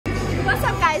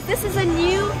this is a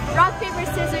new rock, paper,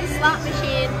 scissors slot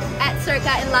machine at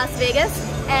Circa in Las Vegas,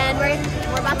 and we're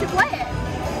about to play it.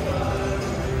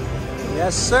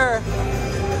 Yes, sir.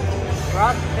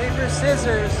 Rock, paper,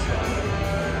 scissors.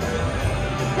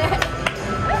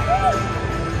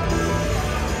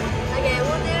 Okay,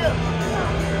 we'll do.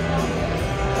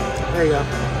 There you go.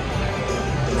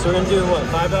 So we're gonna do what?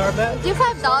 $5 bet? Do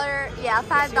 $5. Yeah,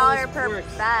 $5 per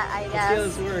bet, I guess.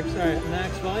 Let's see how this works. All right,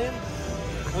 max volume.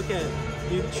 Okay,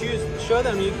 you choose. Show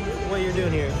them what you're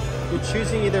doing here. You're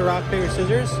choosing either rock, paper,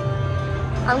 scissors.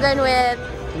 I'm going with.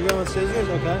 You're going with scissors.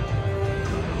 Okay.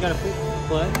 You gotta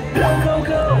play. Go, go,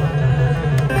 go!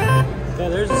 Okay,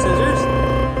 there's the scissors.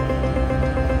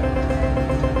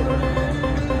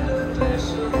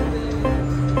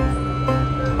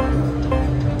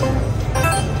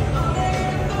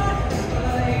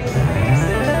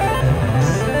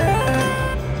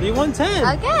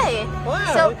 B110. Okay.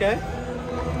 Wow. So, okay.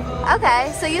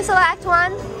 Okay, so you select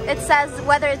one. It says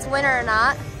whether it's winner or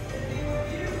not,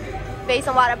 based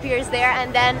on what appears there,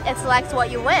 and then it selects what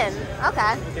you win.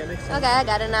 Okay. Okay, makes sense. Okay, I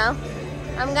got it now.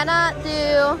 I'm gonna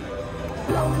do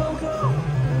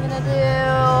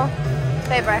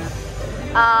paper.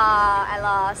 I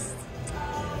lost.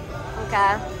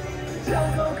 Okay.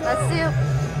 Let's do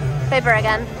paper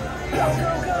again.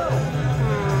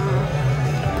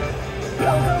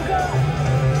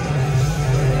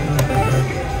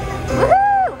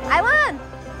 Woohoo! I won!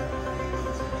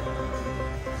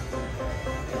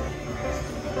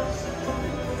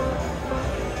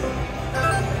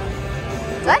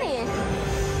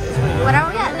 $20. What are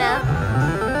we at now?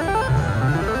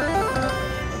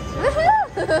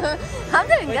 Woohoo! I'm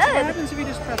doing Wait, good. so what happens if you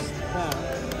just press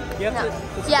that? You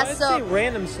have to. Yeah, Let's so say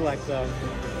random select though.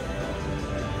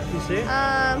 You see?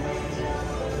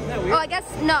 Oh, I guess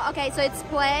no. Okay, so it's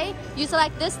play. You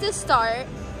select this to start.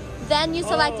 Then you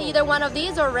select either one of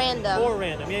these or random. Or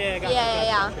random. Yeah, I got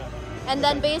Yeah. And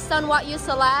then based on what you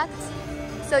select,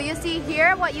 so you see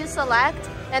here what you select,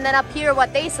 and then up here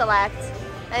what they select,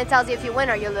 and it tells you if you win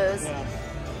or you lose. Yeah.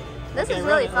 This Okay, is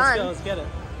really fun. Let's get it.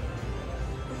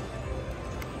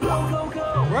 Go, go,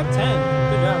 go! We're up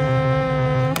 10. Good job.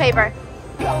 Paper.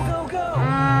 Go, go, go!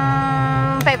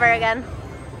 Paper again.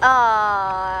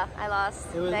 I lost.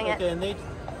 It was, Dang okay, it. and they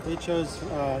chose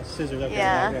scissors. Okay,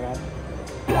 Yeah.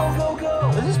 Go, go,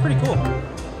 go! This is pretty cool.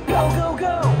 Go, go,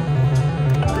 go!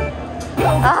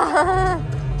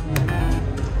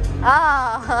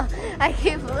 I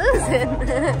keep losing.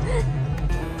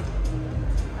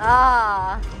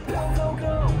 Go, go,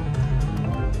 go!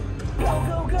 Go,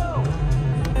 go, go!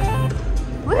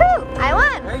 Woohoo! I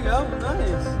won. There you go.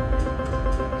 Nice.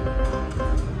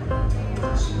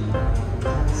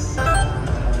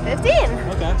 15.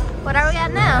 Okay. What are we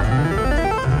at now?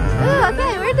 Ooh,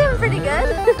 okay, we're doing pretty good.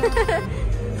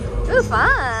 Ooh,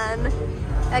 fun.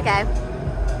 Okay.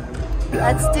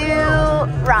 Let's do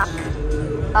rock.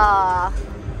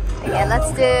 Okay,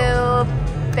 let's do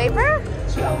paper?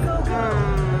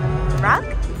 Rock?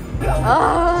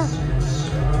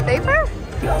 Paper?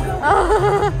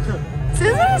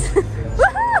 Scissors?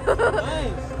 Woohoo!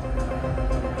 Nice.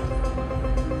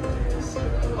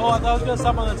 Oh, I thought I was gonna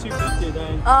stop on the 250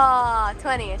 dang.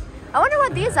 20. I wonder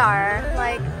what these are.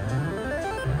 Like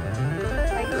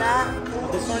that.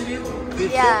 This one, you?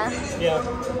 Yeah. Yeah.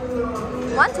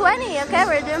 120. Okay,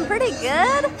 we're doing pretty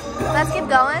good. Let's keep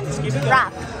going. Let's keep it going.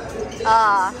 Rock.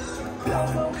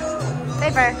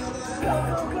 Paper. Go,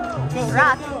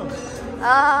 Rock. go,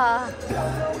 go.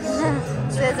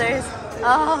 Scissors.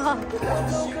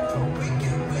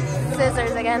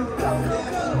 Scissors again.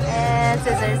 And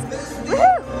scissors.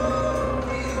 Woohoo!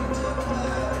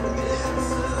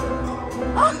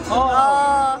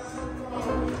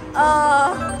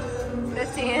 Oh,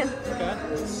 15. Okay.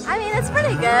 I mean, it's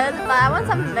pretty good, but I want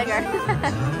something bigger.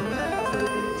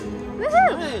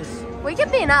 Woohoo! Nice. We keep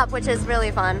being up, which is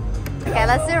really fun. Okay,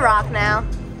 let's do rock now.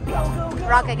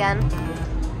 Rock again.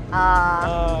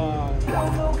 Rock.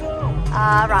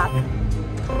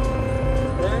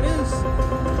 There it is.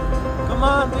 Come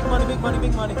on, big money, big money,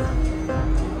 big money.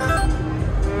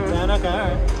 Yeah, okay,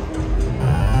 alright.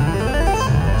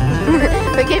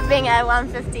 We keep being at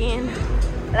 115.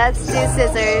 Let's do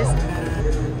scissors.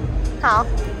 Oh.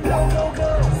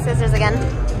 Scissors again.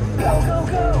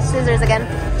 Scissors again.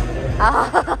 Oh.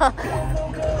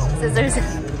 Scissors.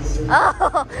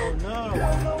 Oh. No.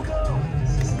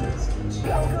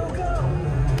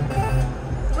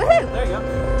 Woohoo! There you go.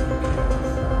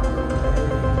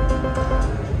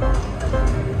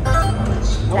 I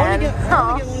want to get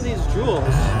one of these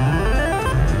jewels.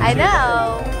 I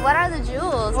know. What are the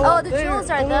jewels? Oh, the there. jewels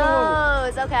are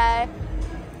those. Okay.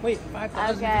 Wait, 5,000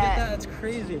 to Okay. get that? That's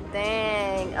crazy.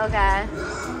 Dang. Okay.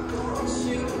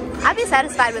 I'd be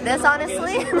satisfied with this,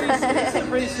 honestly. It's a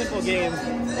pretty simple game.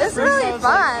 It's First, really I was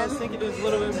fun. I was thinking it was a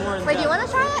little bit more. Wait, do you want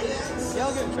to try it? Yeah,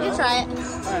 I'll give it a try. You try it.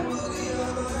 Alright.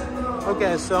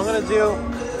 Okay, so I'm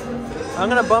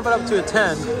gonna bump it up to a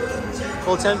 10.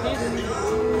 Full 10 piece?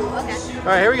 Okay.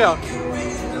 Alright, here we go.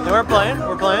 Now we're playing.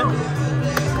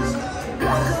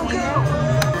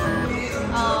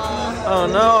 Oh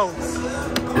no.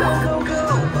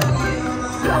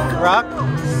 Rock?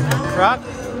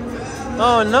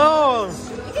 Oh no!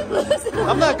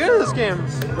 I'm not good at this game.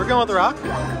 We're going with the rock?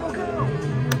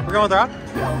 We're going with the rock?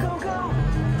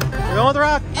 We're going with the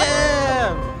rock!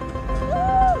 Yeah!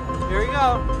 Here we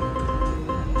go.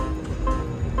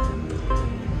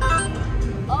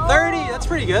 30, that's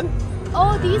pretty good.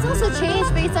 Oh, these also change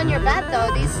based on your bet,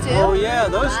 though. These two. Oh yeah,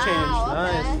 those Wow, changed.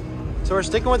 okay. Nice. So we're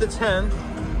sticking with the 10.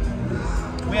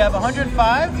 We have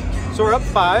 105, so we're up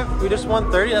 5. We just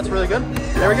won 30, that's really good.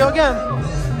 There we go again.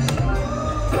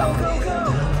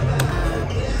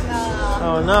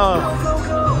 Oh no.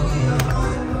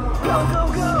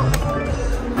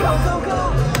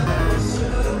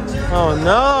 Oh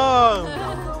no.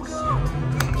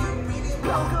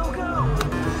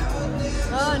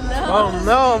 Oh no. Oh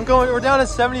no, we're down to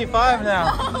 75 now.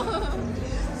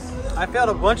 I failed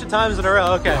a bunch of times in a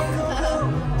row, okay.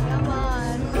 Come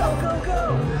on.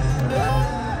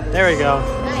 There we go.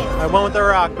 Nice. I went with the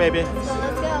rock, baby.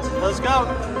 So let's go. Let's go.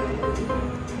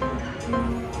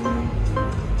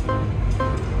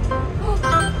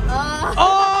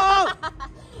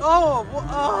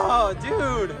 Oh,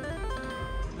 dude.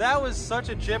 That was such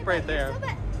a chip right there.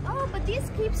 But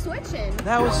these keep switching.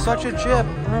 That was such a chip.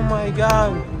 Oh my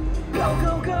god.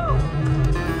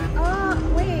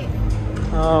 Wait.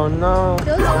 Oh no.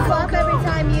 Those go up every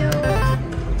time you...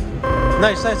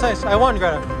 Nice. I won,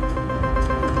 Greta.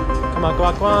 Come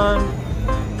on.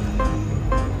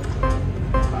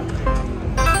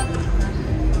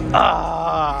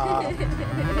 Ah.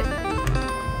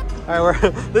 All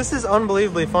right, this is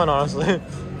unbelievably fun, honestly.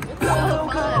 It's so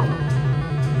fun.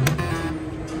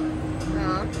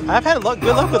 I've had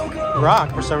good luck with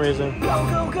rock for some reason.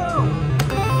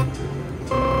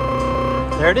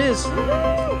 There it is. 20.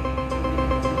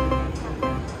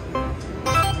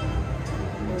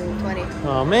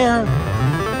 Oh man.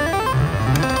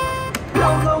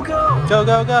 Go.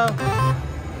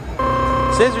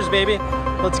 Scissors, baby.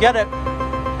 Let's get it.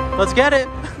 20.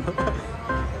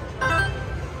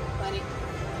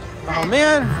 Oh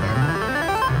man.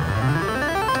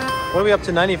 What are we up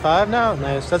to, 95 now?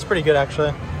 Nice, that's pretty good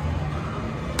actually.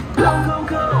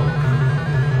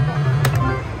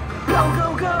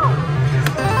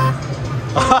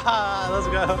 Let's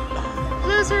go.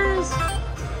 Scissors.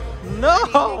 No.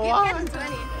 Keep getting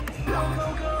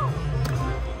 20.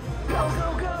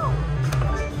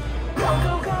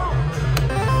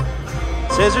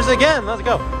 Scissors again. Let's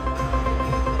go. All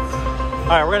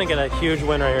right, we're gonna get a huge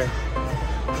win right here.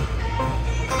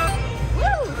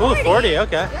 Woo, Ooh, 40.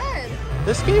 Okay. Good.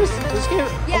 This game.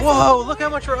 Yes. Whoa! Look how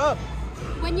much we're up.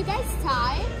 When you guys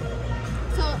tie,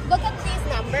 so look at these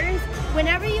numbers.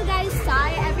 Whenever you guys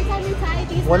tie, every time you tie,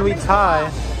 these When we numbers tie, go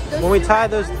up. Those when we two tie,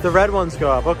 red those ones- the red ones go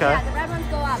up. Okay. Yeah, the red ones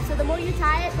go up. So the more you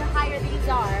tie it, the higher these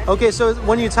are. Okay, so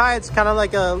when you tie, it's kind of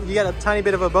like you get a tiny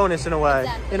bit of a bonus in a way.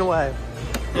 Exactly. In a way.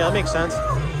 Yeah, that makes sense.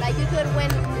 Like you could win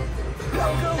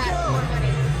that more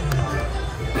money.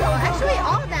 Well, actually,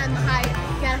 all of them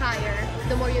get higher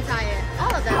the more you tie it.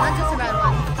 All of them, not just the red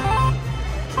ones.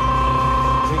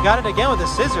 We got it again with the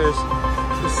scissors.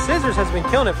 The scissors has been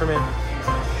killing it for me.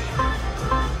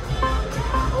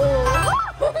 Oh!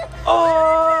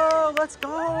 Oh, let's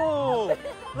go!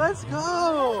 Let's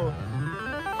go!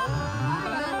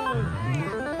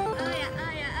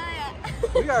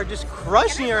 We are just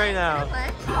crushing it right now.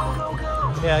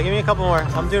 Yeah, give me a couple more.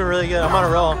 I'm doing really good. I'm on a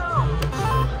roll.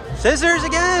 Scissors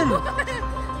again! You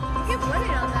keep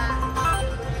winning on that.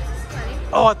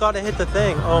 Oh, I thought I hit the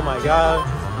thing. Oh my god.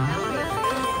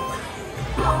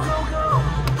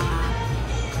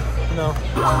 No.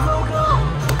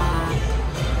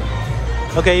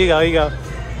 Okay, you go. I go?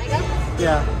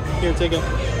 Yeah. Here, take it.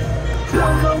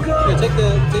 Here, take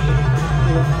the. Here.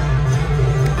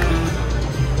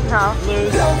 No.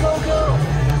 Lose.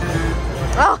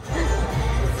 Oh.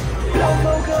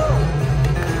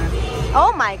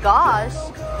 Oh my gosh.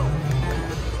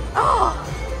 Oh.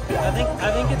 I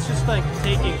think it's just like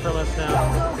taking from us now.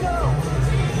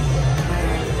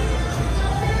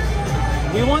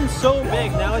 We won so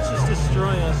big, now it's just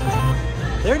destroying us.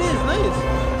 There it is, nice.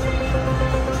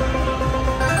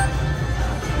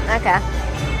 Okay.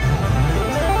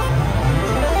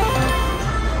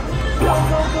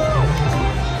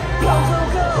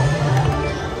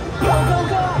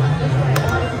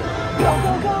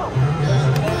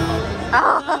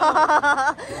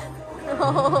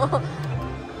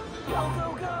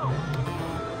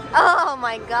 Oh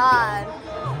my god.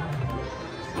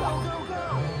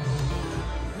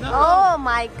 No. Oh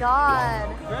my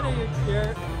god.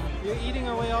 Greta, you're eating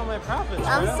away all my profits.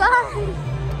 I'm Greta. sorry.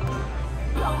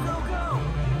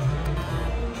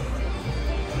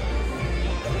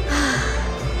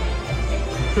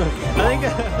 I think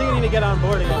I need to get on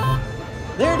board again.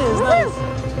 There it is. Nice.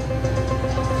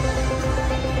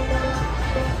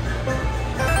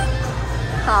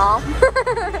 Oh.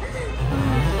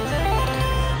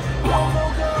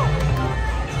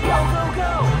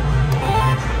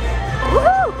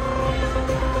 Woohoo!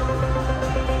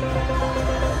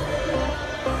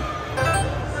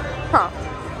 Huh.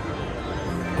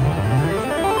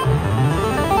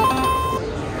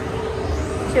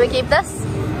 Should we keep this?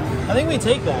 I think we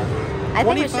take that. I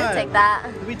think we should 25. take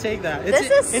that. We take that. This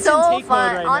is it's so in take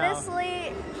fun. mode right now.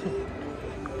 Honestly,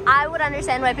 I would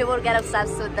understand why people would get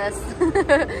obsessed with this.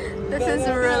 This is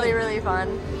really, really fun.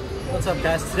 What's up,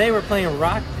 guys? Today we're playing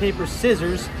rock, paper,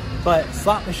 scissors, but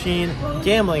slot machine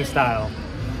gambling style.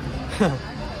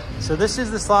 So this is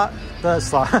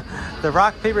the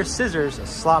rock, paper, scissors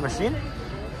slot machine.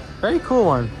 Very cool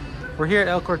one. We're here at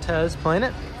El Cortez playing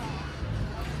it.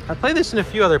 I played this in a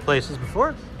few other places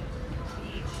before.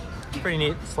 It's a pretty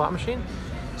neat slot machine.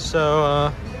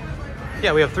 So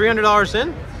yeah, we have $300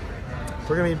 in.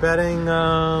 We're gonna be betting,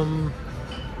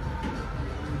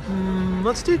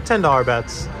 let's do $10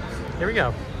 bets. Here we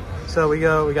go. So we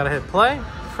gotta hit play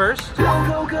first.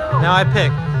 Now I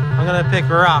pick. I'm gonna pick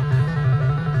rock.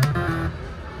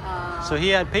 So he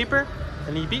had paper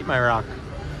and he beat my rock.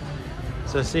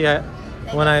 So see,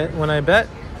 when I bet,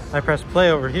 I press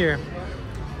play over here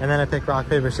and then I pick rock,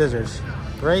 paper, scissors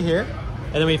right here.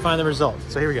 And then we find the result.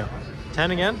 So here we go.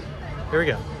 10 again. Here we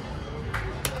go.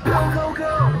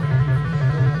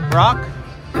 Rock.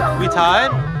 We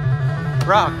tied.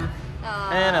 Rock.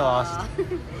 And I lost.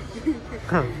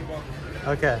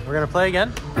 Okay, we're gonna play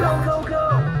again.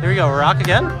 Here we go. Rock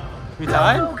again. We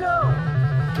tied.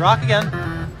 Rock again.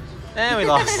 And we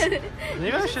lost.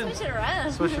 Maybe I should switch it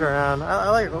around. Switch it around. I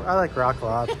like rock a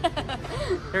lot.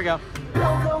 Here we go.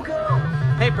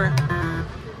 Paper.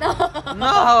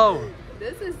 No.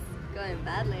 This is going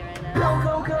badly right now.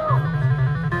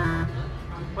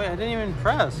 Wait, I didn't even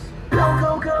press.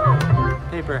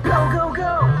 Paper.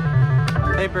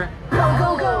 Paper.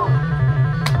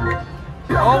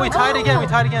 Oh, we tied again. We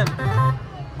tied again.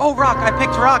 Oh, rock. I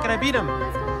picked rock and I beat him.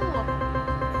 Let's go.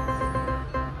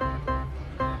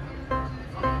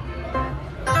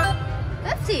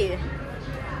 50.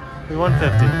 We won 50.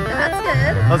 That's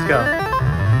good. Let's go.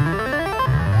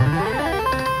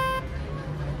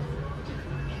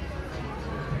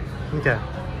 Okay.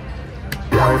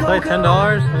 Alright, we play $10.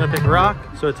 I'm gonna pick rock,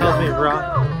 so it tells me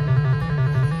rock.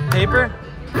 Paper.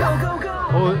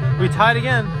 Oh, we tied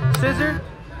again. Scissor.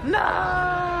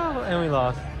 No! And we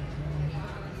lost.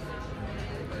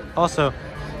 Also,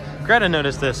 Greta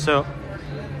noticed this. So,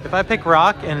 if I pick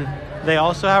rock and they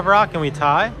also have rock and we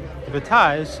tie, if it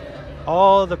ties,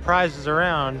 all the prizes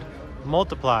around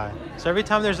multiply. So every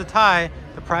time there's a tie,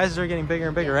 the prizes are getting bigger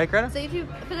and bigger, right, Greta? So if you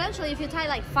tie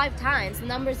like 5 times, the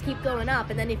numbers keep going up,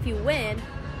 and then if you win,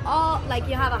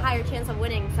 you have a higher chance of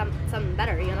winning something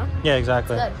better, you know? Yeah,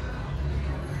 exactly. It's good.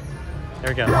 There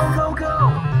we go.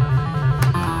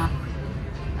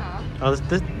 Oh,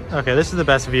 okay, this is the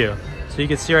best view. So you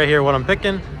can see right here what I'm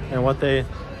picking and what they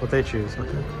choose.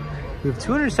 Okay. We have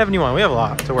 271. We have a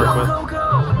lot to work with. No.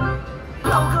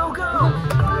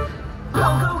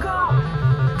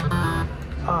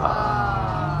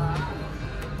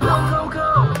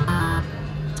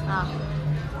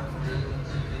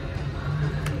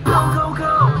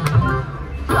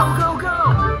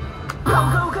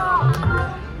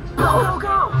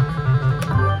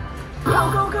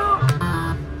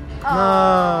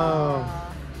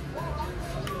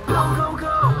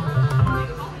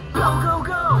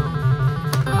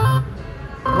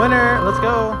 Winner, let's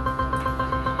go.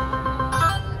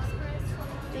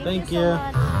 Thank you. So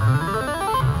much.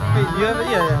 Wait, you have it?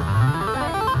 Yeah.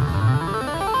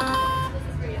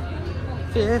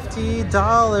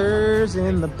 $50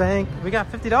 in the bank. We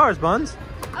got $50, Buns.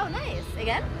 Oh, nice.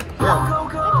 Again? Yeah.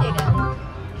 50 again.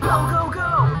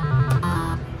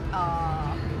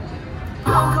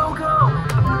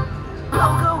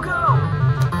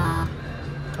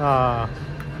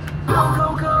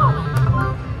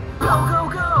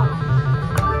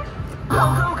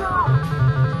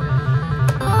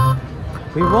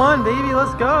 We won, baby.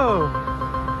 Let's go.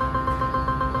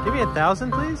 Give me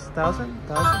 1,000, please. 1,000,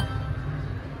 1,000.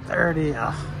 30.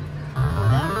 Ugh. Oh,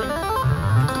 that would have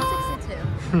been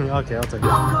 262. Okay, I'll take it. Go,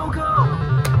 go, go.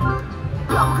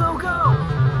 Go, go, go.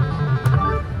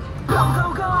 Go, go,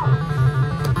 go.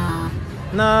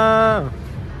 No.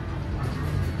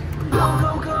 Go,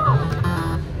 go, go.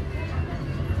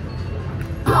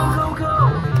 Go, go, go.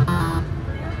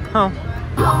 Oh.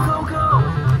 Go, go, go.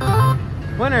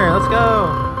 Winner, let's go.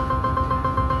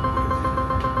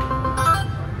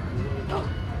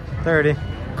 30.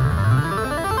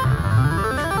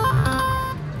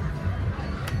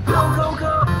 Go, go,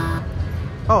 go.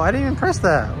 Oh, I didn't even press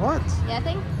that. What? Yeah, I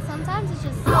think sometimes it's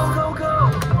just. Go, go, go.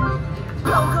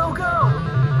 Go, go, go.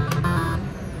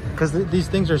 Because these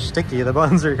things are sticky. The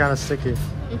buttons are kind of sticky.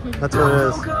 That's what it Go,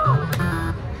 is. go,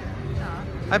 go.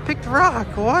 I picked rock.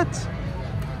 What?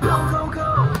 Go, go,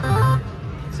 go.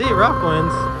 See, rock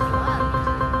wins. Fun.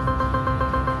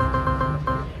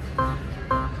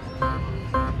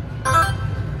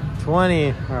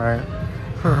 20. All right.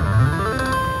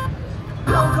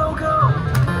 Go, go, go.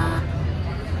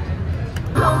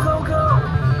 Go, go, go.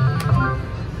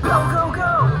 Go, go,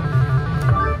 go.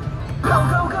 Go,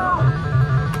 go, go.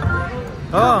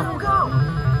 Oh, Go, go.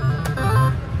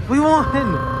 we won.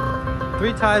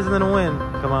 3 ties and then a win.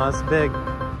 Come on, that's big.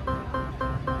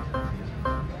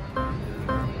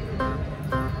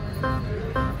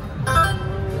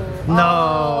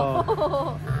 No.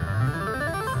 Oh.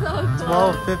 So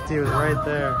close. 1250 was right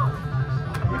there.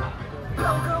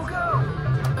 Go, go, go.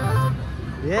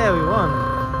 Yeah, we won.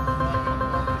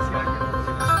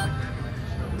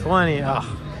 20. Oh.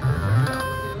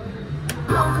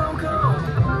 Go, go, go.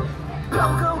 Go,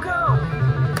 go, go.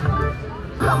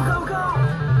 Go, go, go.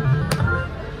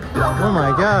 Oh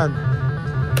my god.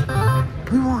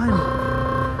 We won.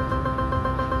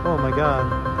 Oh my god.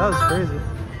 That was crazy.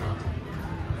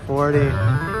 40.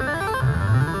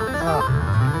 Oh.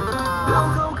 Go,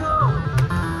 go, go.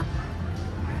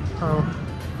 Oh.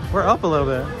 We're up a little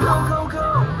bit. Go, go,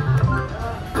 go.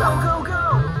 Go, go, go.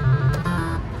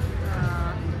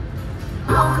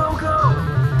 Go, go, go.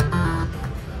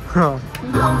 Oh.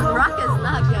 Rock is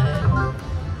not good.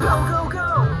 Go, go, go.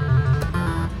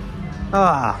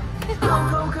 Ah. Go,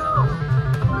 go, go.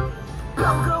 Go,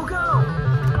 go, go.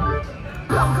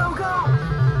 Go, go, go.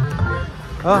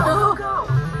 Oh. Go, go.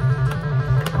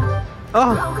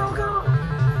 Oh. Go, go, go.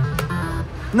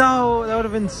 No, that would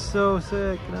have been so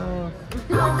sick. No.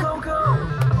 Go, go, go.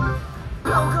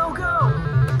 Go, go, go.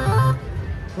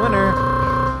 Winner.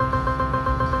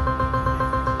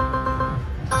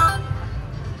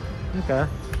 Okay.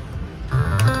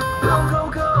 Go, go,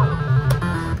 go.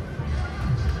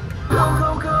 Go, go,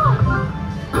 go.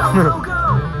 Go, go, go.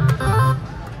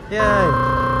 Yay.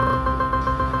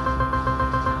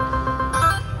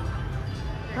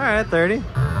 Alright, 30.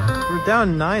 We're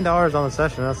down $9 on the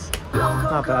session. That's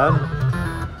not bad.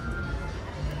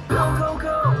 Go, go,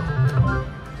 go.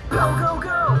 Go, go,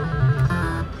 go.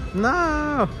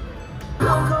 No.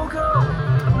 Go, go, go.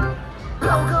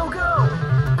 Go, go, go.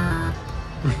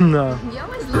 No. You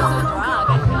always lose with rock,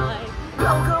 I feel like.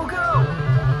 Go, go, go.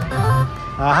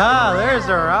 Aha, there's a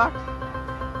rock.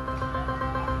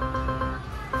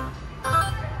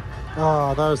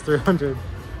 Oh, that was 300.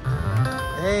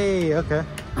 Hey, okay.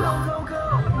 Go, go, go.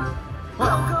 Go,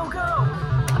 go, go.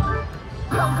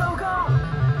 Go, go, go.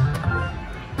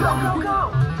 Go, go, go.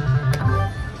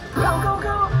 Go, go,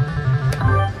 go.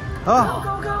 Go, Oh,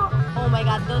 go, go. Oh my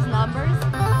god, those numbers.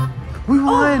 we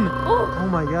won. Oh. Oh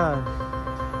my god.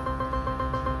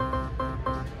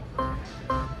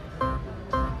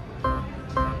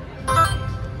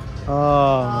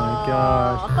 Oh my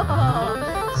gosh.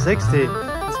 Oh. 60.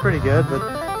 That's pretty good, but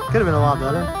could have been a lot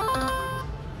better.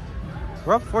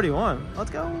 We're up 41. Let's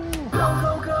go. Go,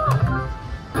 go, go.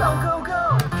 Go, go,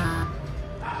 go.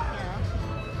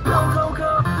 Go, go,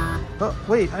 go. Oh,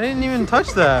 wait, I didn't even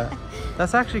touch that.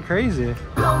 That's actually crazy.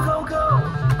 Go, go, go.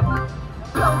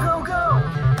 Go, go, go.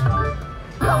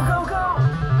 Go, go, go.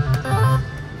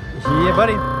 Yeah,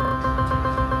 buddy.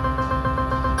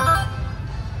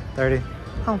 30.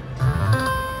 Oh.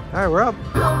 All right, we're up.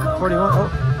 Go, go, 41. Oh.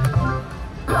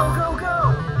 Go, go,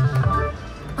 go.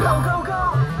 Go, go, go.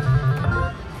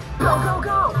 Go, go,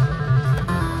 go.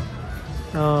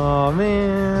 Oh,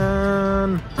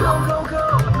 man. Go, go, go.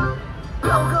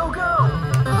 Go, go, go.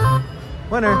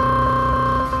 Winner.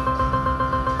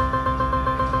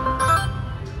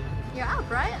 You're up,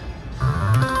 right?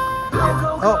 Go,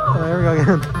 go, go. Oh, there we go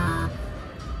again.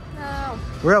 No.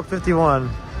 We're up 51.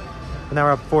 And now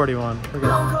we're up 41. We're good. Go,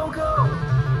 go, go.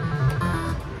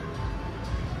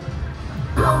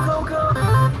 Go, go, go.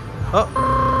 Oh,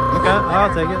 okay,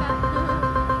 I'll take it.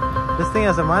 This thing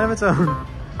has a mind of its own.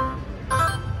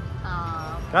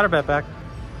 Got her bet back.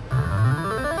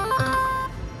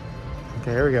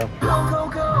 Okay, here we go. Go, go,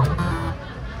 go.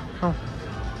 Oh.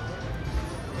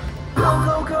 Go,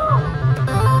 go,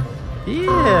 go.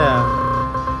 Yeah.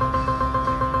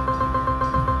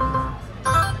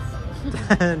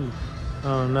 10.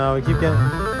 Oh no, we keep getting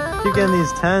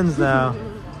these 10s now.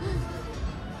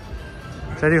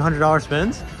 Should I do $100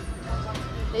 spins?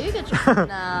 Maybe you could try.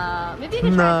 No. Maybe you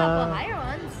could try a couple higher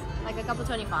ones, like a couple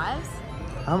 25s.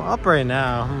 I'm up right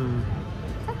now.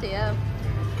 It's up to you.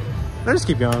 Let's just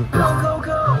keep going. Go, go,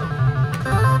 go.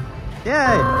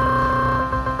 Yay!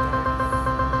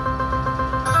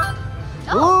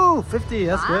 Oh, Ooh, 50.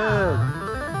 That's wow. good.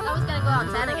 That was gonna go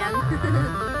on 10 again.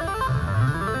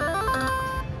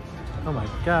 Oh my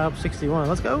god, up 61.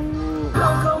 Let's go. Go,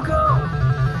 go,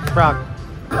 go. Rock,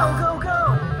 Go, go,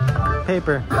 go.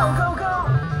 paper, Go, go, go.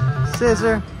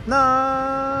 scissor.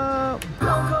 No. Go,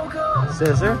 go, go.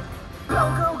 Scissor, Go,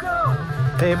 go,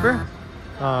 go. paper.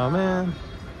 Oh man.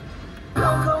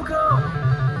 Go, go,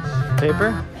 go.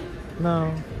 Paper.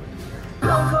 No.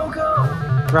 Go, go, go.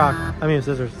 Rock. I mean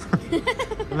scissors.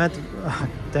 I meant to.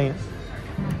 Dang it.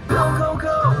 Go, go,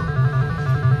 go.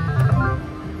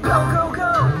 Go, go, go.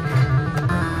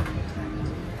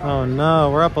 Oh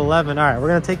no, we're up 11. All right, we're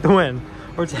gonna take the win.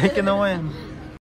 We're taking the win.